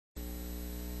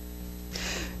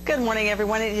Good morning,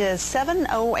 everyone. It is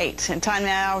 7:08, and time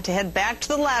now to head back to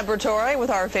the laboratory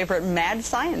with our favorite mad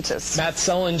scientist. Matt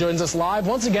Selen joins us live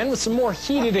once again with some more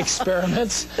heated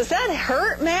experiments. Does that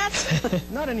hurt, Matt?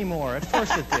 Not anymore. At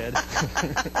first it did.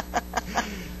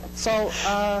 So,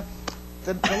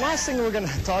 the last thing we're going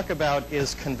to talk about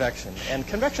is convection. And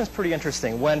convection is pretty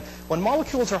interesting. When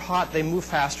molecules are hot, they move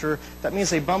faster. That means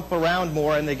they bump around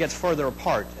more and they get further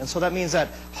apart. And so that means that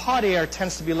hot air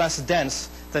tends to be less dense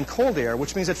than cold air,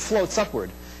 which means it floats upward.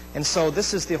 And so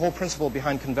this is the whole principle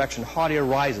behind convection. Hot air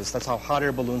rises. That's how hot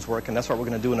air balloons work, and that's what we're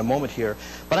going to do in a moment here.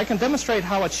 But I can demonstrate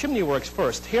how a chimney works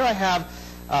first. Here I have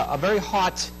a very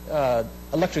hot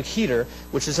electric heater,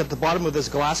 which is at the bottom of this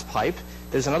glass pipe.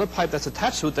 There's another pipe that's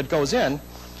attached to it that goes in. And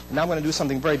now I'm going to do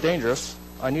something very dangerous.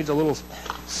 I need a little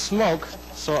smoke,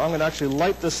 so I'm going to actually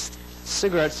light this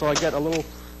cigarette so I get a little...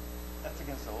 That's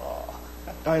against the law.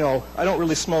 I know. I don't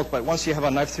really smoke, but once you have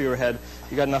a knife through your head,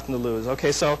 you got nothing to lose.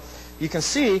 Okay, so you can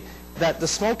see that the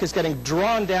smoke is getting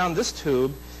drawn down this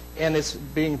tube, and it's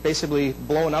being basically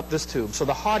blown up this tube. So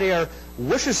the hot air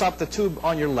whooshes up the tube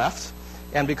on your left,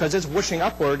 and because it's whooshing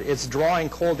upward, it's drawing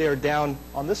cold air down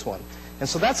on this one. And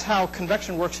so that's how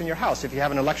convection works in your house. If you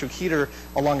have an electric heater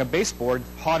along a baseboard,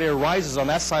 hot air rises on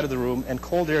that side of the room, and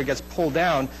cold air gets pulled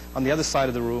down on the other side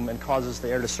of the room and causes the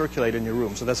air to circulate in your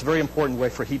room. So that's a very important way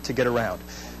for heat to get around.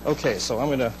 Okay, so I'm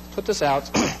going to put this out.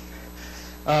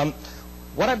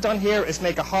 What I've done here is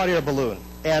make a hot air balloon.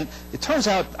 And it turns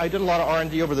out I did a lot of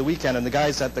R&D over the weekend, and the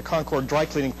guys at the Concord dry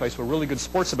cleaning place were really good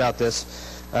sports about this,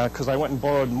 because I went and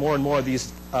borrowed more and more of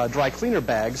these dry cleaner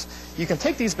bags. You can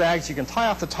take these bags, you can tie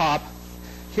off the top.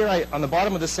 Here on the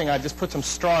bottom of this thing, I just put some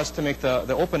straws to make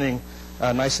the opening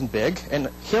nice and big. And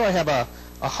here I have a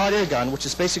hot air gun, which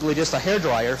is basically just a hair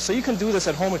dryer. So you can do this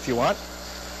at home if you want.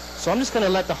 So I'm just going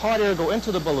to let the hot air go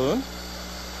into the balloon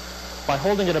by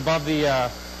holding it above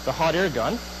the hot air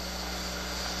gun.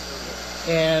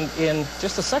 And in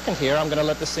just a second here, I'm going to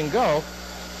let this thing go,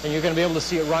 and you're going to be able to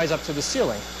see it rise up to the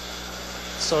ceiling.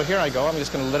 So here I go. I'm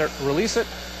just going to let it release it.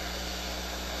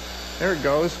 There it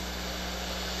goes.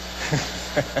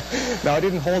 Now, I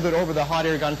didn't hold it over the hot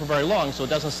air gun for very long, so it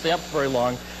doesn't stay up for very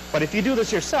long. But if you do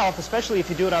this yourself, especially if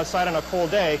you do it outside on a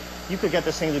cold day, you could get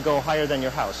this thing to go higher than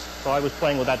your house. So I was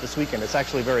playing with that this weekend. It's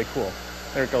actually very cool.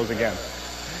 There it goes again.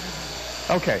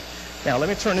 Okay. Now, let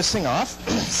me turn this thing off.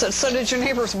 So did your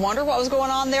neighbors wonder what was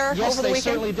going on there over the weekend? Yes, they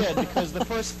certainly did, because the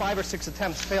first 5 or 6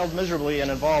 attempts failed miserably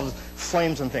and involved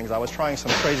flames and things. I was trying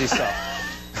some crazy stuff.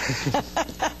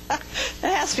 It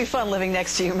has to be fun living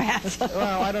next to you, Matt.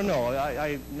 Well, I don't know.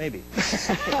 Maybe.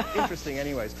 Interesting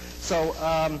anyways. So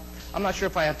I'm not sure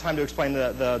if I have time to explain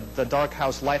the dark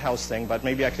house, lighthouse thing, but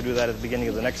maybe I could do that at the beginning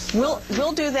of the next...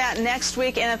 We'll do that next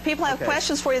week, and if people have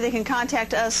questions for you, they can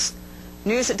contact us,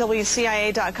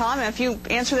 news@WCIA.com, and if you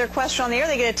answer their question on the air,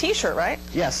 they get a T-shirt, right?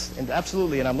 Yes, and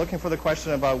absolutely, and I'm looking for the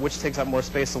question about which takes up more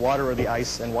space, the water or the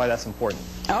ice, and why that's important.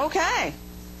 Okay.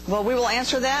 Well, we will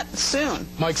answer that soon.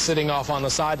 Mike's sitting off on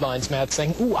the sidelines, Matt,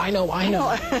 saying, "Ooh, I know."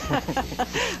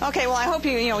 Okay, well, I hope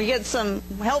you get some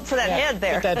help for that head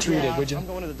there. Get that treated, would you? I'm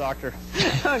going to the doctor.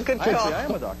 Good call. Actually, I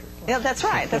am a doctor. Yeah, that's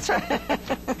right. That's right.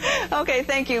 Okay,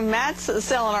 thank you, Matt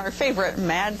Selen, our favorite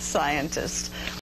mad scientist.